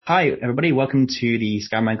Hi, everybody. Welcome to the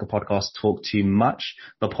Scaramanco podcast, Talk Too Much,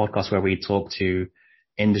 the podcast where we talk to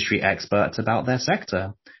industry experts about their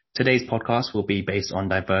sector. Today's podcast will be based on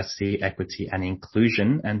diversity, equity, and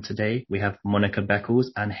inclusion. And today we have Monica Beckles,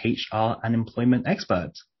 an HR and employment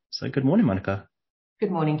expert. So good morning, Monica.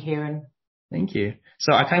 Good morning, Kieran. Thank you.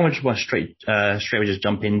 So I kind of just want to straight away just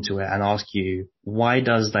jump into it and ask you, why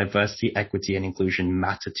does diversity, equity, and inclusion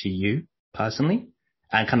matter to you personally?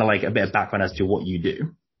 And kind of like a bit of background as to what you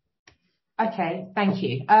do. Okay, thank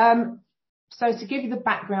you. So to give you the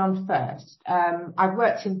background first, I've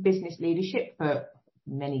worked in business leadership for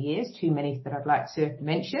many years, too many that I'd like to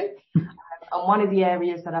mention. And one of the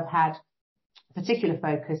areas that I've had particular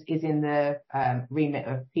focus is in the remit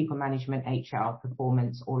of people management, HR,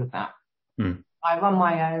 performance, all of that. I run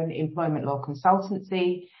my own employment law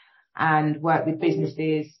consultancy and work with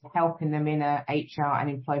businesses, helping them in a HR and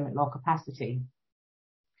employment law capacity.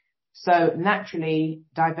 So naturally,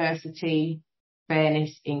 diversity,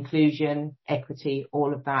 fairness, inclusion, equity,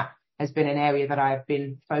 all of that has been an area that I've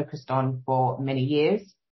been focused on for many years.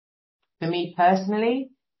 For me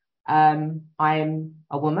personally, I'm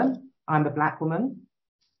a woman, I'm a Black woman,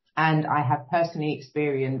 and I have personally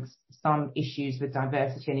experienced some issues with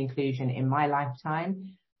diversity and inclusion in my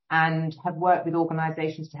lifetime and have worked with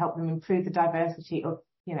organisations to help them improve the diversity of,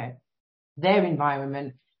 their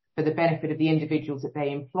environment for the benefit of the individuals that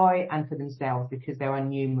they employ and for themselves, because there are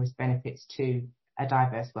numerous benefits to a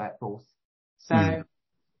diverse workforce. So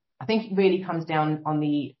I think it really comes down on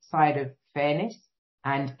the side of fairness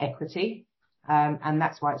and equity. And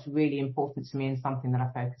that's why it's really important to me and something that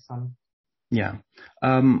I focus on. Yeah.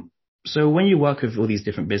 So when you work with all these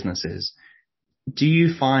different businesses, do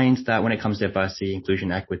you find that when it comes to diversity,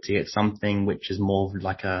 inclusion, equity, it's something which is more of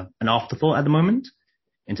like an afterthought at the moment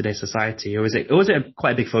in today's society, or is it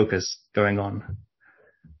quite a big focus going on?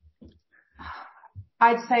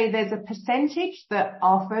 I'd say there's a percentage that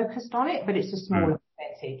are focused on it, but it's a smaller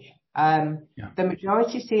percentage. The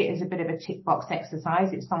majority see it as a bit of a tick box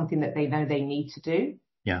exercise. It's something that they know they need to do.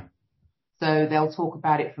 Yeah. So they'll talk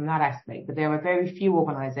about it from that aspect, but there are very few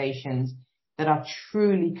organisations that are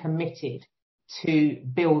truly committed to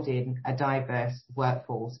building a diverse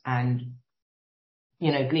workforce and,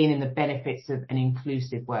 gleaning the benefits of an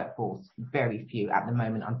inclusive workforce. Very few at the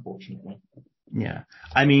moment, unfortunately. Yeah.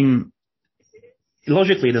 I mean,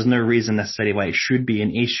 logically, there's no reason necessarily why it should be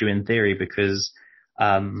an issue in theory, because,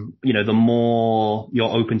 the more you're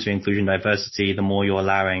open to inclusion, diversity, the more you're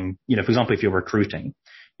allowing, for example, if you're recruiting,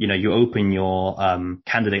 you open your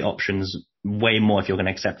candidate options way more if you're going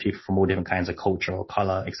to accept people from all different kinds of culture or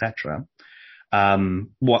color, etc.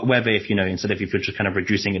 Whether if if you're just kind of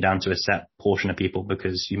reducing it down to a set portion of people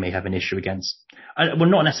because you may have an issue against,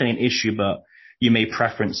 not necessarily an issue, but you may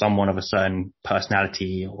preference someone of a certain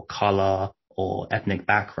personality or color or ethnic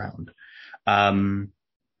background.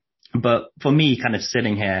 But for me, kind of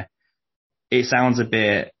sitting here, it sounds a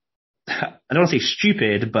bit, I don't want to say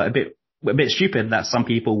stupid, but a bit stupid that some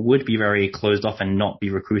people would be very closed off and not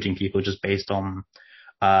be recruiting people just based on,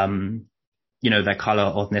 their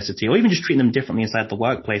color or ethnicity, or even just treating them differently inside the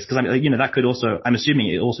workplace. Because, that could also, I'm assuming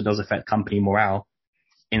it also does affect company morale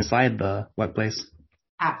inside the workplace.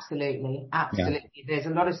 Absolutely. Yeah. There's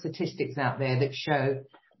a lot of statistics out there that show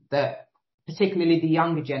that particularly the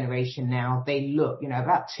younger generation now, they look,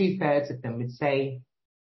 about 2/3 of them would say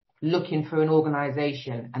looking for an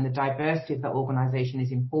organisation, and the diversity of that organisation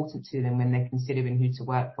is important to them when they're considering who to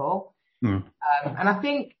work for. And I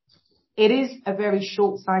think it is a very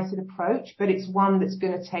short-sighted approach, but it's one that's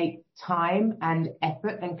going to take time and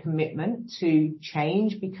effort and commitment to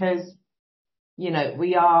change, because,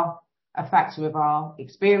 we are a factor of our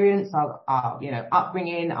experience, our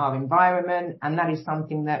upbringing, our environment, and that is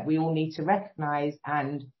something that we all need to recognise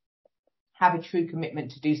and have a true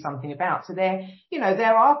commitment to do something about. So there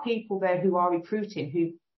are people there who are recruiting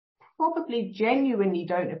who probably genuinely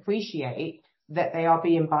don't appreciate that they are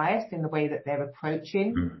being biased in the way that they're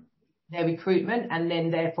approaching their recruitment, and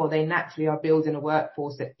then therefore they naturally are building a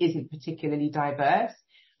workforce that isn't particularly diverse.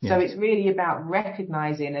 Yeah. So it's really about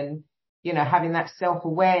recognising and, having that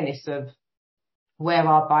self-awareness of where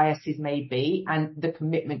our biases may be and the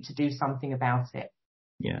commitment to do something about it.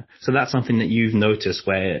 Yeah. So that's something that you've noticed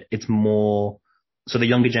where it's more, so the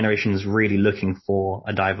younger generation is really looking for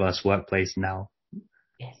a diverse workplace now.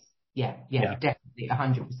 Yes. Yeah, definitely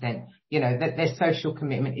 100%. That their social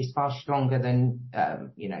commitment is far stronger than,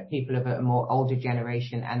 people of a more older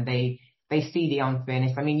generation, and they see the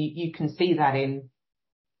unfairness. I mean, you can see that in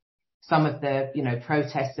some of the,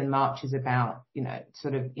 protests and marches about,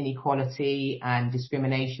 sort of inequality and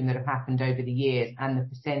discrimination that have happened over the years, and the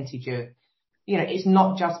percentage of, it's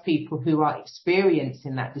not just people who are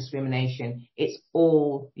experiencing that discrimination. It's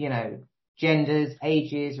all, genders,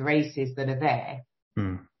 ages, races that are there.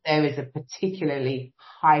 There is a particularly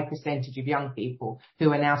high percentage of young people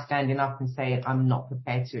who are now standing up and saying, I'm not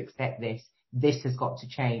prepared to accept this. This has got to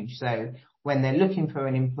change. So when they're looking for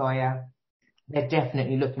an employer, they're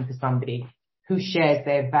definitely looking for somebody who shares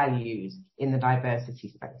their values in the diversity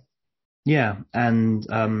space. Yeah. And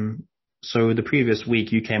so the previous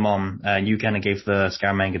week you came on and you kind of gave the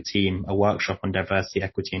Scaramanga team a workshop on diversity,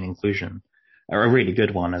 equity and inclusion, a really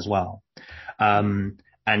good one as well. And,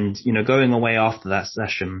 going away after that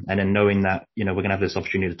session and then knowing that, we're going to have this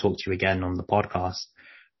opportunity to talk to you again on the podcast,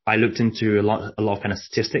 I looked into a lot of kind of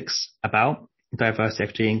statistics about diversity,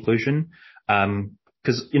 equity, inclusion.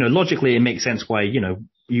 Cause, logically it makes sense why,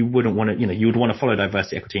 you wouldn't want to, you would want to follow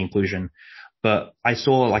diversity, equity, inclusion. But I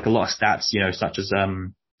saw like a lot of stats, such as,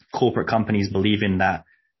 corporate companies believing that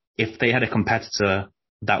if they had a competitor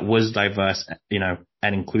that was diverse,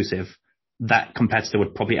 and inclusive, that competitor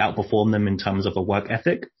would probably outperform them in terms of a work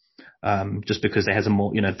ethic, just because it has a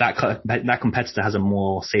more, that competitor has a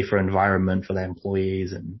more safer environment for their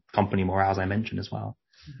employees and company morale, as I mentioned as well.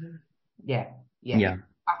 Yeah.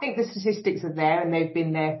 I think the statistics are there and they've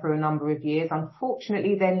been there for a number of years.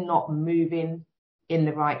 Unfortunately, they're not moving in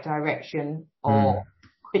the right direction or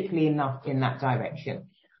quickly enough in that direction.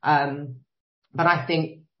 But I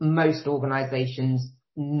think most organizations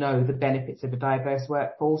know the benefits of a diverse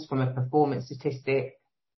workforce from a performance statistic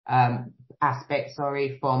aspect,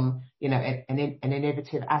 from, an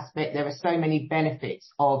innovative aspect. There are so many benefits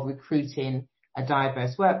of recruiting a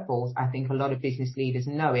diverse workforce. I think a lot of business leaders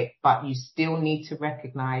know it, but you still need to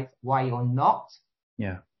recognize why you're not.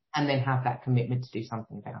 Yeah. And then have that commitment to do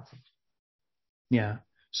something about it. Yeah.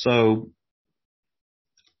 So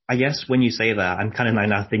I guess when you say that, I'm kind of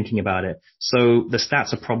now thinking about it. So the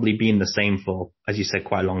stats have probably been the same for, as you said,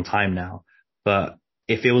 quite a long time now. But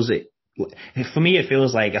for me, it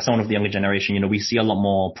feels like as someone of the younger generation, we see a lot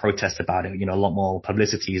more protest about it. A lot more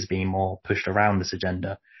publicity is being more pushed around this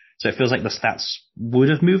agenda. So it feels like the stats would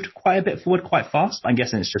have moved quite a bit forward quite fast. I'm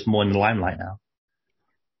guessing it's just more in the limelight now.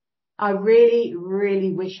 I really,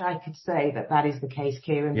 really wish I could say that is the case,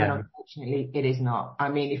 Kieran, Yeah. but unfortunately it is not. I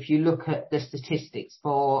mean, if you look at the statistics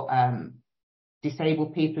for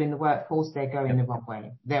disabled people in the workforce, they're going the wrong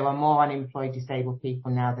way. There are more unemployed disabled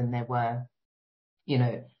people now than there were,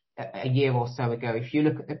 a year or so ago. If you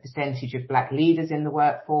look at the percentage of black leaders in the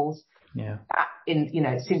workforce,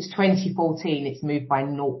 since 2014, it's moved by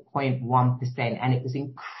 0.1%, and it was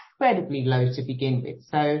incredibly low to begin with.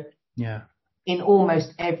 So in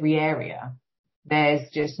almost every area, there's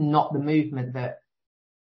just not the movement that,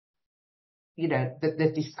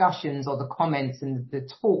 the discussions or the comments and the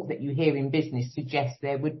talk that you hear in business suggests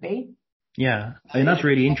there would be. Yeah. I mean, that's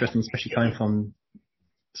really interesting, especially coming from,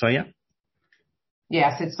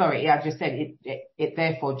 Yeah, I said, sorry. Yeah, I just said it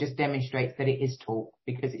therefore just demonstrates that it is talk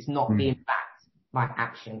because it's not being backed by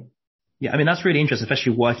action. Yeah, I mean, that's really interesting,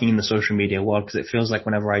 especially working in the social media world, because it feels like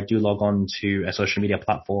whenever I do log on to a social media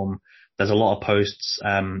platform, there's a lot of posts,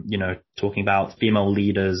 talking about female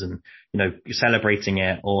leaders and, celebrating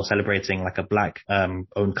it or celebrating like a black,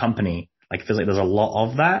 owned company. Like, it feels like there's a lot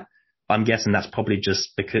of that. But I'm guessing that's probably just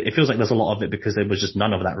because it feels like there's a lot of it because there was just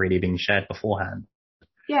none of that really being shared beforehand.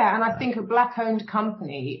 Yeah. And I think a black owned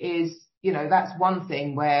company is, that's one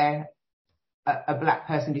thing where a black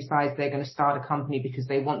person decides they're going to start a company because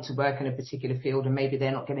they want to work in a particular field and maybe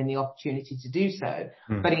they're not getting the opportunity to do so.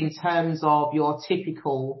 But in terms of your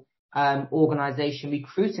typical organization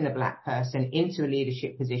recruiting a black person into a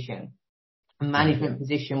leadership position, a management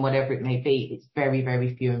position, whatever it may be, it's very,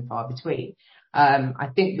 very few and far between. I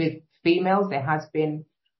think with females, there has been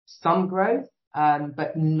some growth,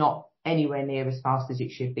 but not anywhere near as fast as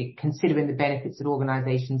it should be, considering the benefits that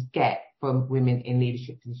organizations get from women in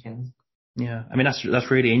leadership positions. Yeah, I mean,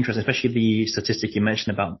 that's really interesting, especially the statistic you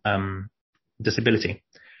mentioned about disability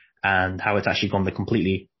and how it's actually gone the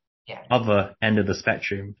completely other end of the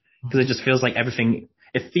spectrum. Because it just feels like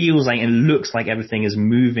it feels like and looks like everything is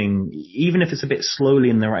moving, even if it's a bit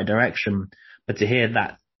slowly in the right direction. But to hear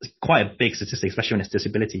that, it's quite a big statistic, especially when it's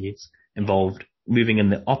disability involved, moving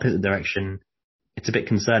in the opposite direction, it's a bit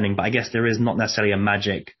concerning. But I guess there is not necessarily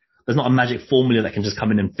there's not a magic formula that can just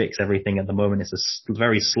come in and fix everything at the moment. It's a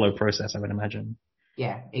very slow process, I would imagine.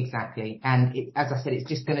 Yeah, exactly. And as I said, it's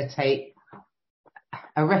just going to take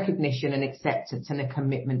a recognition and acceptance and a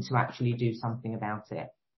commitment to actually do something about it.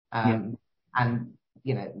 And,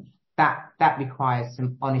 that requires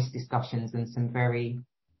some honest discussions and some very,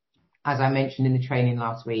 as I mentioned in the training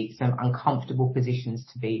last week, some uncomfortable positions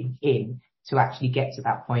to be in to actually get to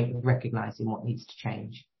that point of recognizing what needs to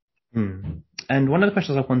change. And And one of the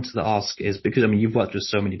questions I wanted to ask is, because, I mean, you've worked with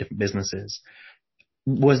so many different businesses.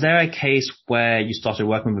 Was there a case where you started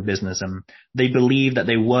working with a business and they believed that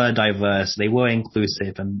they were diverse, they were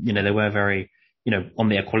inclusive, and, you know, they were very, you know, on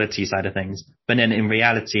the equality side of things, but then in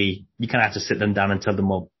reality, you kind of have to sit them down and tell them,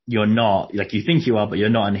 well, you're not, like, you think you are, but you're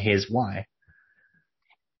not, and here's why?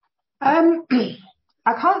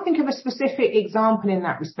 I can't think of a specific example in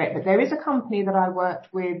that respect, but there is a company that I worked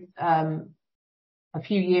with a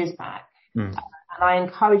few years back, and I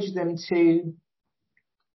encouraged them to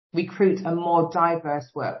recruit a more diverse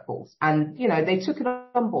workforce. And, you know, they took it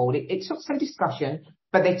on board. It took some discussion,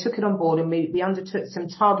 but they took it on board, and we undertook some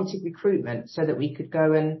targeted recruitment so that we could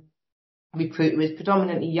go and recruit with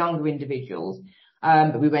predominantly younger individuals.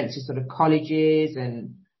 But we went to sort of colleges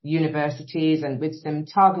and universities, and with some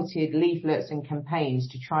targeted leaflets and campaigns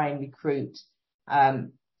to try and recruit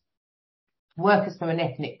workers from an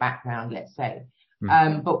ethnic background, let's say.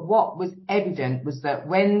 But what was evident was that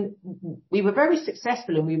when we were very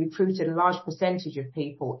successful and we recruited a large percentage of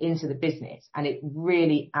people into the business, and it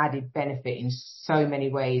really added benefit in so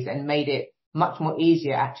many ways and made it much more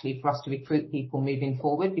easier actually for us to recruit people moving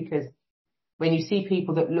forward, because when you see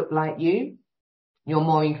people that look like you, you're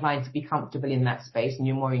more inclined to be comfortable in that space, and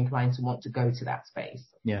you're more inclined to want to go to that space.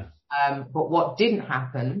 Yeah. But what didn't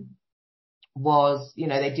happen was, you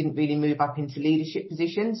know, they didn't really move up into leadership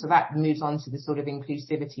positions. So that moves on to the sort of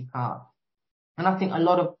inclusivity part. And I think a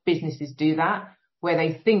lot of businesses do that, where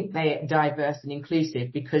they think they're diverse and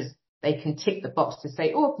inclusive because they can tick the box to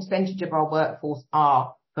say, oh, a percentage of our workforce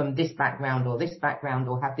are from this background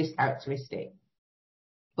or have this characteristic.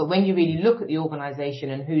 But when you really look at the organization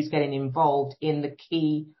and who's getting involved in the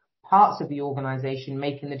key parts of the organization,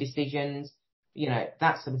 making the decisions, you know,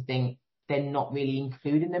 that sort of thing, they're not really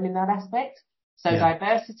including them in that aspect. So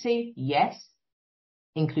diversity, yes.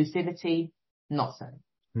 Inclusivity, not so.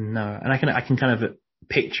 No. And I can kind of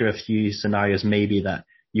picture a few scenarios, maybe, that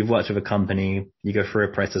you've worked with a company, you go through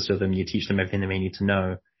a process with them, you teach them everything they need to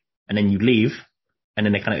know, and then you leave, and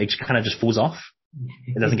then it kind of just falls off.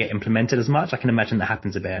 It doesn't get implemented as much. I can imagine that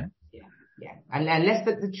happens a bit. Yeah. And unless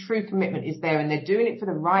the true commitment is there and they're doing it for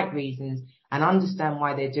the right reasons and understand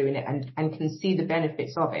why they're doing it and can see the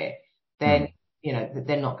benefits of it, then, you know,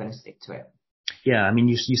 they're not going to stick to it. Yeah. I mean,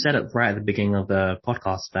 you said it right at the beginning of the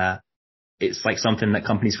podcast that it's like something that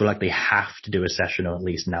companies feel like they have to do a session, or at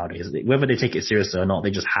least nowadays, whether they take it seriously or not,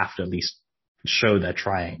 they just have to at least show they're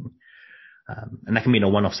trying. And that can be a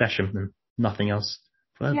one-off session and nothing else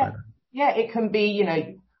further. Yeah, it can be, you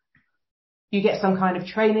know, you get some kind of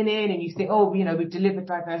training in and you think, oh, you know, we've delivered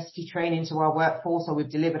diversity training to our workforce, or we've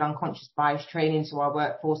delivered unconscious bias training to our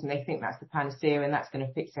workforce, and they think that's the panacea and that's going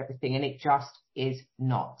to fix everything. And it just is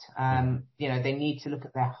not. You know, they need to look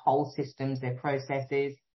at their whole systems, their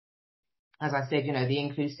processes. As I said, you know, the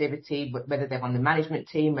inclusivity, whether they're on the management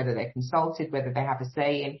team, whether they're consulted, whether they have a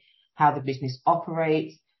say in how the business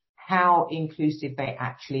operates, how inclusive they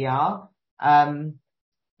actually are.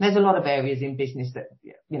 There's a lot of areas in business that,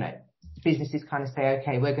 you know, businesses kind of say,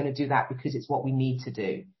 okay, we're going to do that because it's what we need to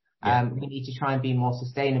do. We need to try and be more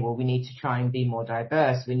sustainable. We need to try and be more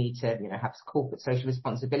diverse. We need to, you know, have corporate social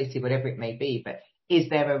responsibility, whatever it may be. But is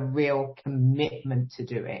there a real commitment to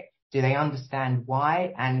do it? Do they understand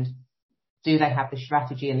why? And do they have the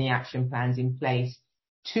strategy and the action plans in place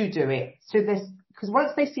to do it? So this, because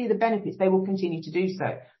once they see the benefits, they will continue to do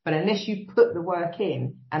so. But unless you put the work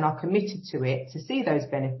in and are committed to it, to see those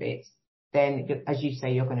benefits, then, as you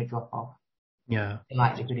say, you're going to drop off. Yeah. The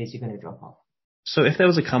likelihood is you're going to drop off. So if there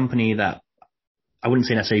was a company that I wouldn't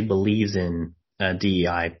say necessarily believes in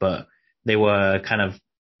DEI, but they were kind of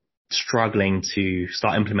struggling to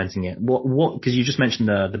start implementing it, what, because you just mentioned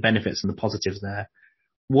the benefits and the positives there.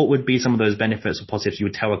 What would be some of those benefits or positives you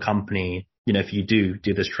would tell a company, you know, if you do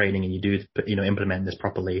this training and you do, you know, implement this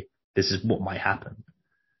properly, this is what might happen?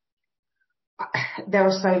 There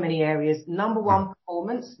are so many areas. Number one,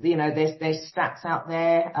 performance. You know, there's stats out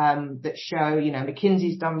there that show, you know,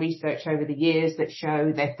 McKinsey's done research over the years that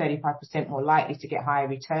show they're 35% more likely to get higher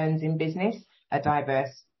returns in business, a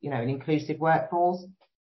diverse, you know, an inclusive workforce.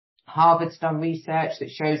 Harvard's done research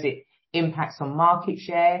that shows it impacts on market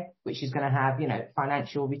share, which is going to have, you know,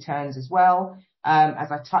 financial returns as well.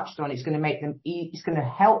 As I touched on, it's going to make them, it's going to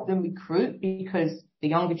help them recruit because the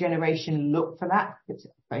younger generation look for that,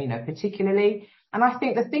 you know, particularly. And I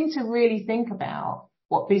think the thing to really think about,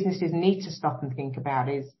 what businesses need to stop and think about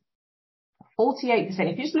is 48%.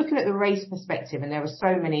 If you're just looking at the race perspective, and there are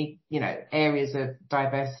so many, you know, areas of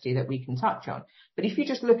diversity that we can touch on, but if you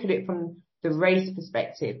just look at it from the race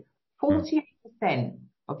perspective, 48%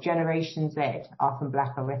 of Generation Z are from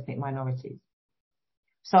Black or ethnic minorities.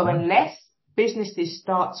 So unless businesses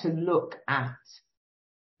start to look at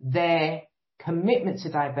their commitment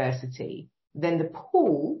to diversity, then the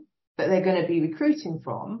pool that they're going to be recruiting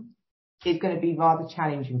from is going to be rather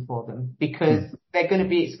challenging for them, because they're going to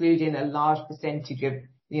be excluding a large percentage of,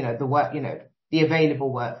 the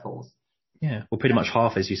available workforce. Yeah, well, pretty much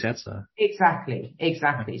half, as you said, so. Exactly.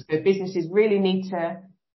 So businesses really need to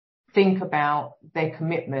think about their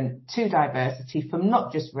commitment to diversity from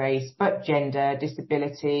not just race, but gender,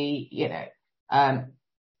 disability,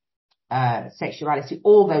 sexuality,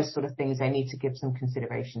 all those sort of things. They need to give some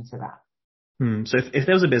consideration to that. So if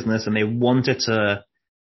there was a business and they wanted to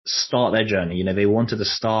start their journey, they wanted to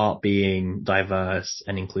start being diverse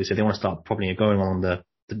and inclusive, they want to start probably going on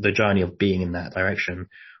the journey of being in that direction,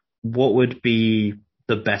 what would be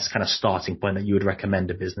the best kind of starting point that you would recommend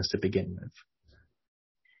a business to begin with?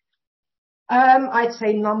 I'd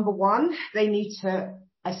say number one, they need to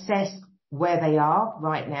assess where they are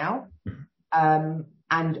right now,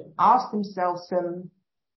 and ask themselves some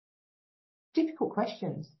difficult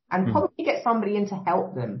questions, and probably get somebody in to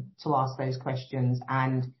help them to ask those questions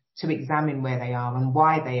and to examine where they are and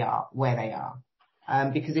why they are where they are.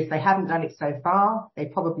 Because if they haven't done it so far, they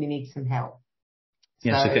probably need some help.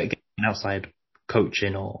 Yeah, so get an outside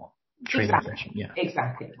coaching or training session. Yeah,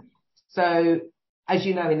 exactly. So, as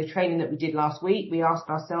you know, in the training that we did last week, we asked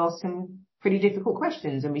ourselves some pretty difficult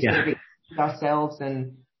questions, and we sort of examined ourselves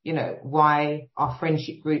and, why our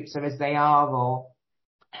friendship groups are as they are, or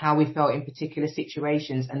how we felt in particular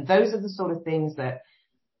situations. And those are the sort of things that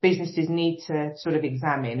businesses need to sort of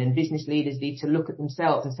examine, and business leaders need to look at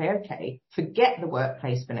themselves and say, okay, forget the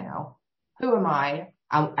workplace for now. Who am I?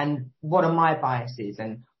 And what are my biases?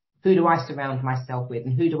 And who do I surround myself with?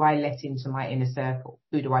 And who do I let into my inner circle?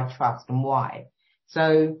 Who do I trust and why?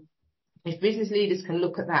 So if business leaders can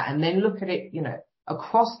look at that and then look at it,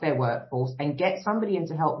 across their workforce and get somebody in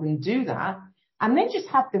to help them do that, and then just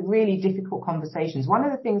have the really difficult conversations. One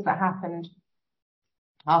of the things that happened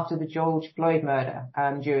after the George Floyd murder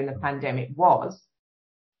during the pandemic was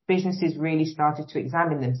businesses really started to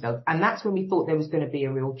examine themselves. And that's when we thought there was going to be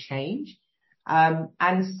a real change.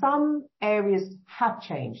 And some areas have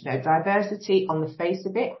changed. Diversity on the face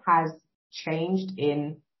of it has changed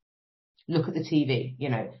in, look at the TV,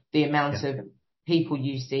 the amount of people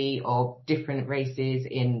you see of different races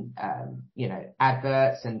in,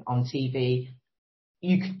 adverts and on TV.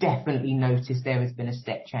 You could definitely notice there has been a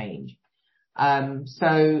step change.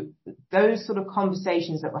 So those sort of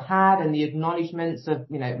conversations that were had and the acknowledgements of,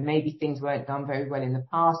 maybe things weren't done very well in the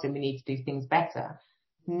past and we need to do things better,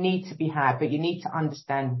 need to be had, but you need to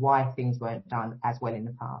understand why things weren't done as well in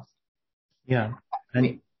the past. Yeah.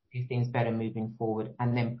 And do things better moving forward,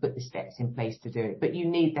 and then put the steps in place to do it. But you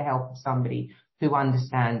need the help of somebody who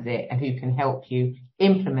understands it and who can help you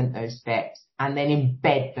implement those steps and then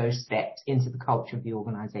embed those steps into the culture of the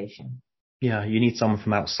organization. Yeah, you need someone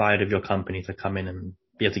from outside of your company to come in and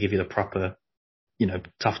be able to give you the proper,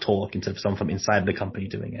 tough talk, instead of someone from inside the company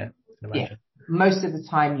doing it. Yeah, most of the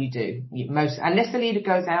time you do. Unless the leader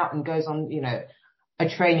goes out and goes on, a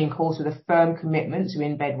training course with a firm commitment to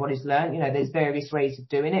embed what is learned. There's various ways of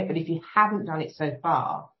doing it. But if you haven't done it so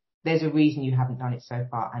far, there's a reason you haven't done it so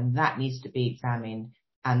far. And that needs to be examined.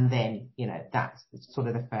 And then, that's sort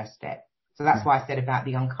of the first step. So that's why I said about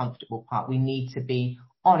the uncomfortable part. We need to be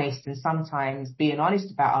honest, and sometimes being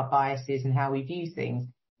honest about our biases and how we view things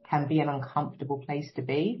can be an uncomfortable place to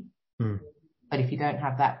be. But if you don't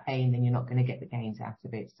have that pain, then you're not going to get the gains out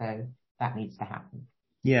of it. So that needs to happen.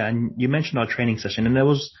 Yeah, and you mentioned our training session, and there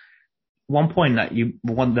was one point that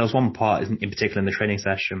there was one part in particular in the training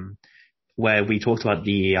session where we talked about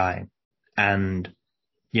DEI, and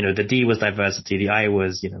the D was diversity, the I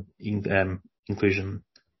was inclusion,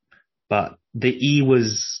 but the E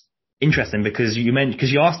was interesting because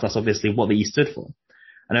you asked us obviously what the E stood for.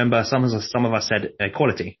 And I remember some of us said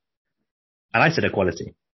equality, and I said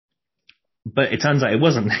equality, but it turns out it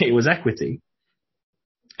wasn't. It was equity.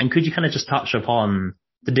 And could you kind of just touch upon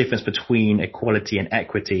the difference between equality and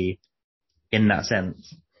equity in that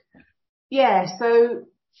sense? Yeah. So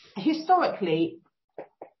historically,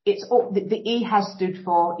 it's all, the E has stood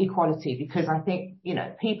for equality, because I think,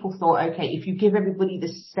 people thought, okay, if you give everybody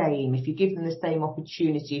the same, if you give them the same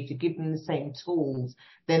opportunity, if you give them the same tools,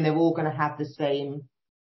 then they're all going to have the same,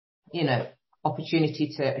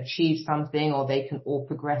 opportunity to achieve something, or they can all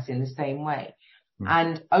progress in the same way.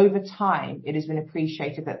 And over time, it has been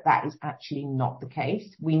appreciated that that is actually not the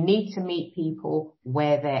case. We need to meet people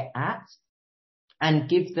where they're at and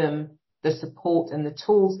give them the support and the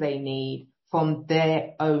tools they need from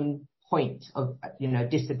their own point of,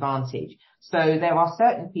 disadvantage. So there are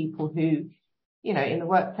certain people who, in the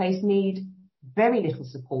workplace need very little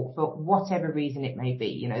support for whatever reason it may be.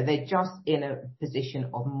 You know, they're just in a position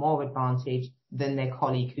of more advantage than their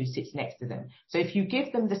colleague who sits next to them. So if you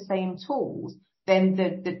give them the same tools, then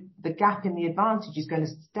the gap in the advantage is going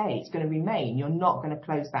to stay. It's going to remain. You're not going to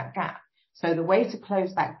close that gap. So the way to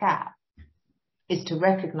close that gap is to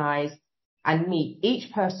recognize and meet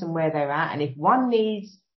each person where they're at. And if one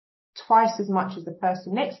needs twice as much as the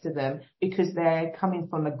person next to them because they're coming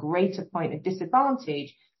from a greater point of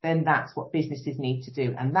disadvantage, then that's what businesses need to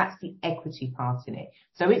do. And that's the equity part in it.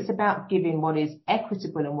 So it's about giving what is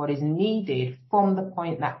equitable and what is needed from the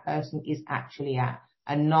point that person is actually at,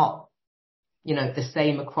 and not, you know, the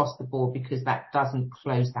same across the board, because that doesn't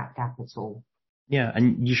close that gap at all. Yeah.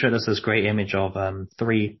 And you showed us this great image of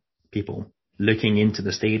 3 people looking into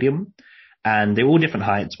the stadium, and they're all different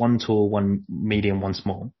heights, one tall, one medium, one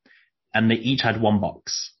small. And they each had one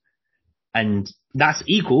box. And that's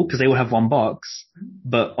equal because they all have one box.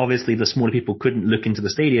 But obviously the smaller people couldn't look into the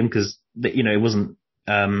stadium because, you know, it wasn't,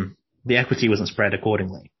 the equity wasn't spread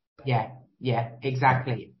accordingly. Yeah,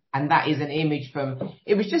 exactly. And that is an image from,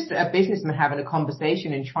 it was just a businessman having a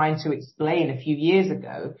conversation and trying to explain a few years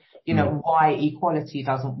ago, you know, why equality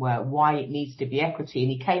doesn't work, why it needs to be equity.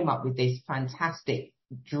 And he came up with this fantastic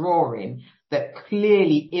drawing that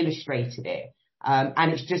clearly illustrated it.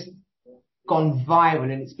 And it's just gone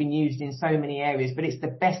viral and it's been used in so many areas, but it's the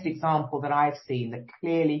best example that I've seen that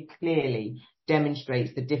clearly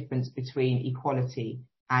demonstrates the difference between equality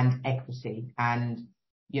and equity, and,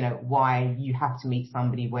 you know, why you have to meet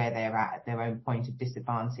somebody where they're at their own point of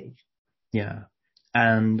disadvantage. Yeah.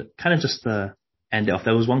 And kind of just to end it off,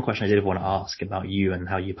 there was one question I did want to ask about you and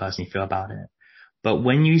how you personally feel about it. But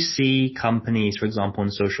when you see companies, for example,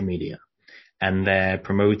 on social media, and they're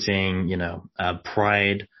promoting, you know,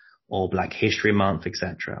 Pride or Black History Month,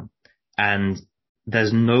 etc., and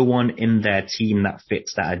there's no one in their team that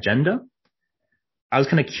fits that agenda, I was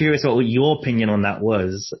kind of curious what your opinion on that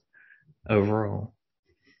was overall.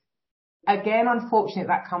 Again, unfortunately,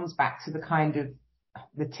 that comes back to the kind of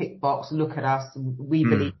the tick box, look at us, we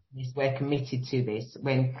believe in this, we're committed to this,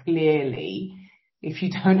 when clearly, if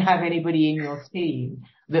you don't have anybody in your team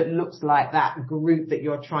that looks like that group that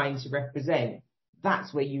you're trying to represent,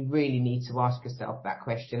 that's where you really need to ask yourself that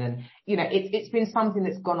question. And, you know, it's been something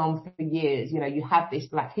that's gone on for years. You know, you have this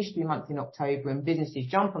Black History Month in October and businesses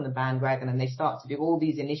jump on the bandwagon and they start to do all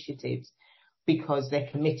these initiatives because they're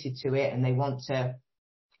committed to it and they want to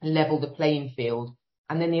level the playing field.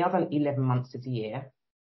 And then the other 11 months of the year,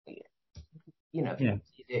 you know, what do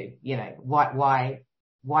you do? You know, why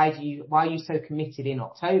are you so committed in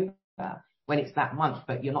October when it's that month,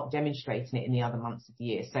 but you're not demonstrating it in the other months of the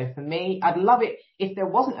year? So for me, I'd love it if there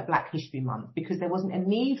wasn't a Black History Month, because there wasn't a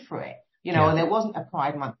need for it, you know, and there wasn't a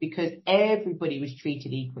Pride Month because everybody was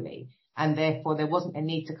treated equally. And therefore there wasn't a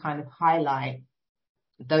need to kind of highlight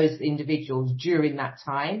those individuals during that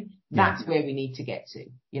time. That's where we need to get to,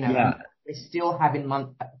 you know. Yeah. We're still having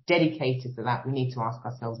months dedicated to that. We need to ask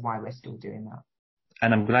ourselves why we're still doing that.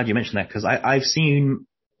 And I'm glad you mentioned that, because I've seen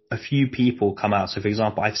a few people come out. So, for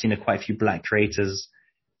example, I've seen quite a few Black creators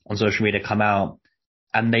on social media come out,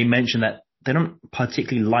 and they mention that they don't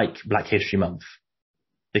particularly like Black History Month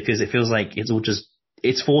because it feels like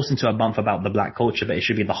it's forced into a month about the Black culture, but it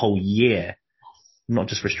should be the whole year, not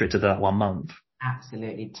just restricted to that one month.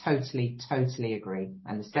 Absolutely. Totally agree.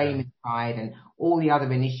 And the same with Pride and all the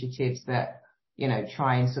other initiatives that, you know,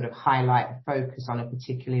 try and sort of highlight and focus on a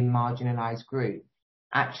particularly marginalized group.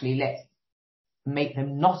 Actually, let's make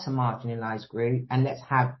them not a marginalized group and let's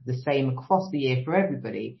have the same across the year for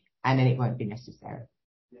everybody, and then it won't be necessary.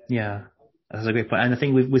 Yeah, that's a great point. And I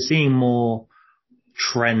think we're seeing more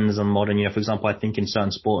trends on modern, you know, for example, I think in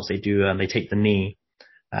certain sports they take the knee,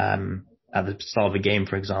 at the start of a game,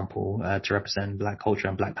 for example, to represent Black culture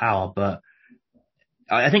and Black power. But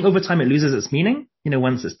I think over time it loses its meaning, you know,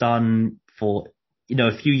 once it's done for, you know,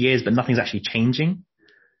 a few years, but nothing's actually changing.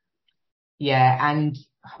 Yeah, and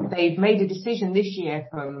they've made a decision this year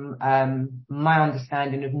from my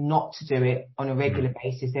understanding of not to do it on a regular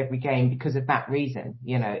basis every game because of that reason,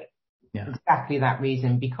 you know, exactly that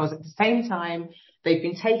reason, because at the same time they've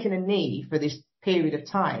been taking a knee for this period of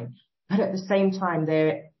time, but at the same time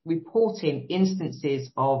they're reporting instances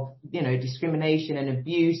of, you know, discrimination and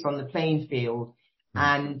abuse on the playing field,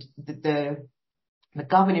 and the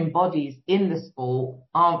governing bodies in the sport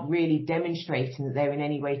aren't really demonstrating that they're in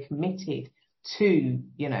any way committed to,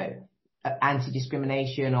 you know,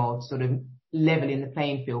 anti-discrimination or sort of leveling the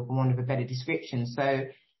playing field, for want of a better description. So,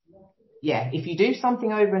 yeah, if you do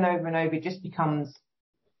something over and over and over, it just becomes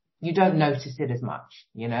you don't notice it as much,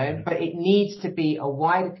 but it needs to be a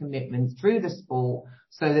wider commitment through the sport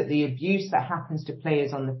so that the abuse that happens to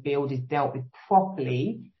players on the field is dealt with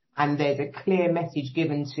properly. And there's a clear message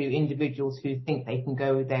given to individuals who think they can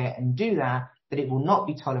go there and do that it will not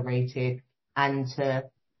be tolerated, and to,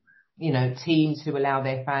 teams who allow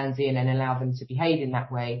their fans in and allow them to behave in that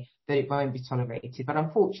way, that it won't be tolerated. But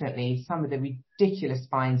unfortunately, some of the ridiculous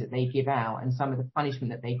fines that they give out and some of the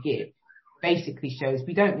punishment that they give basically shows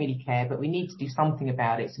we don't really care, but we need to do something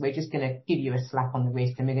about it. So we're just going to give you a slap on the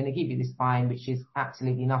wrist and we're going to give you this fine, which is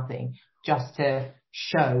absolutely nothing, just to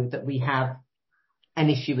show that we have an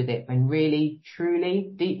issue with it. When really,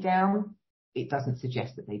 truly, deep down, it doesn't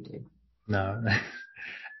suggest that they do. No.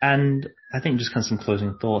 And I think just kind of some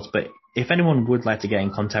closing thoughts, but if anyone would like to get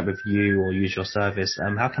in contact with you or use your service,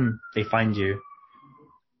 how can they find you?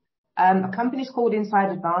 A company's called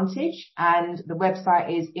Inside Advantage, and the website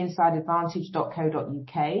is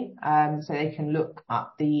insideadvantage.co.uk. So they can look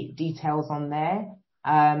up the details on there.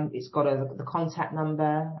 It's got the contact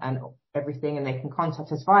number and everything, and they can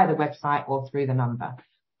contact us via the website or through the number.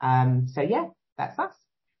 So yeah, that's us.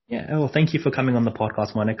 Yeah. Well, thank you for coming on the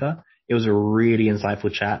podcast, Monica. It was a really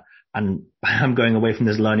insightful chat, and I'm going away from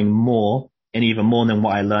this learning more, and even more than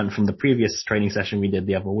what I learned from the previous training session we did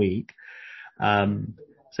the other week.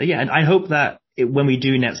 So yeah, and I hope that when we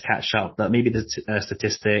do next catch up, that maybe the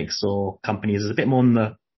statistics or companies is a bit more in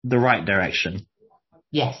the right direction.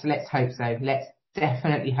 Yes, let's hope so. Let's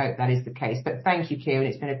definitely hope that is the case. But thank you, Kieran.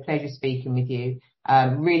 It's been a pleasure speaking with you.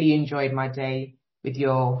 Really enjoyed my day with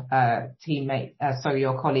your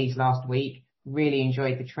your colleagues last week. Really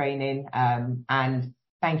enjoyed the training. And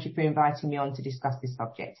thank you for inviting me on to discuss this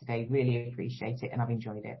subject today. Really appreciate it, and I've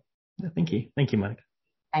enjoyed it. Thank you. Thank you, Monica.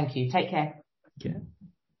 Thank you. Take care. Yeah.